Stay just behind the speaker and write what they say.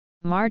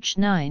March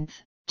 9,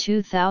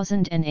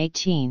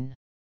 2018.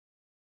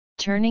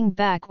 Turning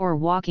back or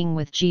walking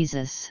with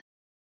Jesus.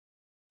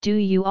 Do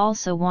you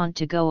also want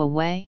to go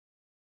away?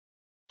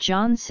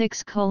 John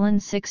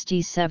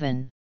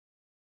 6:67.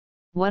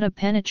 What a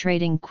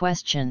penetrating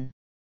question.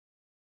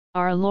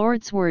 Our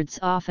Lord's words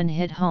often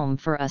hit home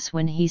for us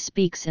when He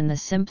speaks in the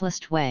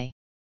simplest way.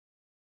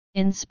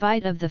 In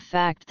spite of the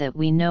fact that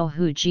we know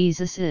who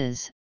Jesus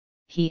is,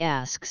 He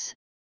asks,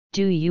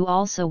 "Do you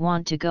also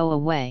want to go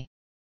away?"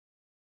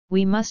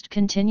 We must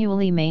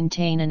continually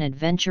maintain an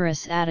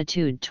adventurous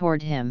attitude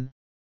toward Him,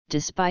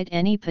 despite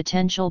any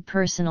potential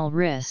personal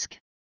risk.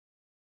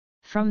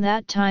 From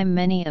that time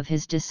many of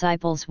His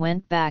disciples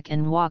went back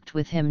and walked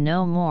with Him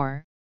no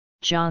more,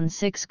 John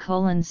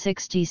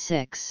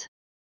 6:66.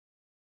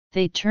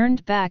 They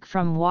turned back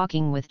from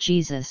walking with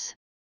Jesus,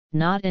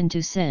 not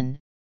into sin,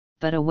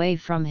 but away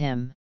from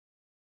Him.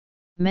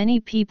 Many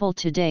people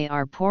today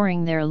are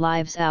pouring their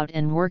lives out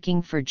and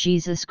working for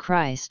Jesus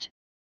Christ,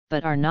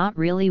 but are not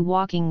really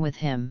walking with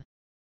Him.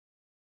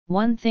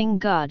 One thing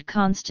God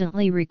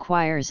constantly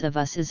requires of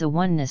us is a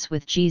oneness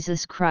with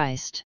Jesus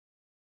Christ.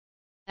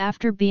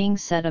 After being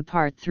set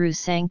apart through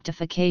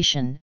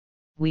sanctification,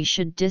 we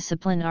should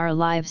discipline our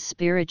lives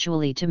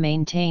spiritually to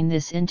maintain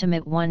this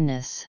intimate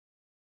oneness.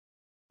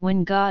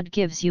 When God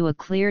gives you a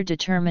clear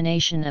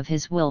determination of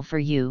His will for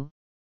you,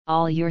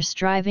 all your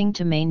striving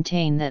to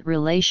maintain that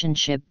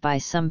relationship by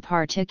some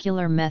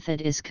particular method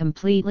is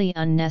completely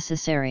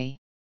unnecessary.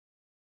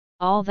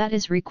 All that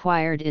is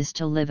required is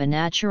to live a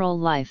natural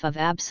life of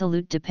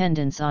absolute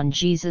dependence on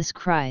Jesus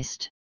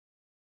Christ.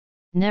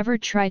 Never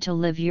try to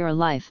live your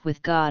life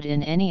with God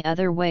in any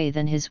other way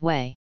than His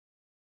way.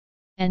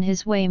 And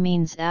His way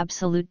means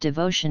absolute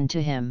devotion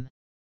to Him.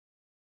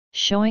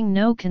 Showing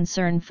no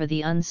concern for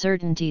the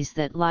uncertainties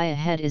that lie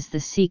ahead is the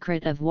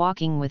secret of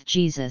walking with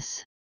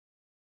Jesus.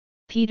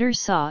 Peter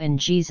saw in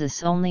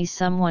Jesus only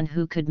someone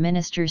who could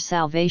minister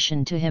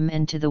salvation to him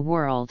and to the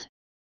world.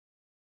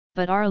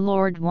 But our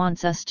Lord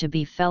wants us to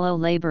be fellow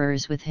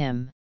laborers with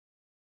Him.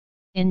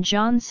 In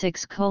John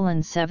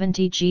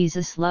 6:70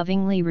 Jesus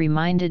lovingly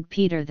reminded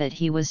Peter that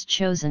he was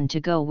chosen to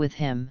go with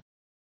Him.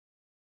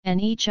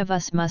 And each of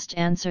us must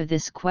answer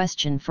this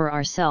question for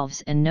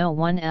ourselves and no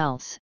one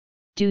else: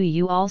 do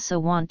you also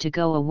want to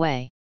go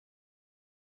away?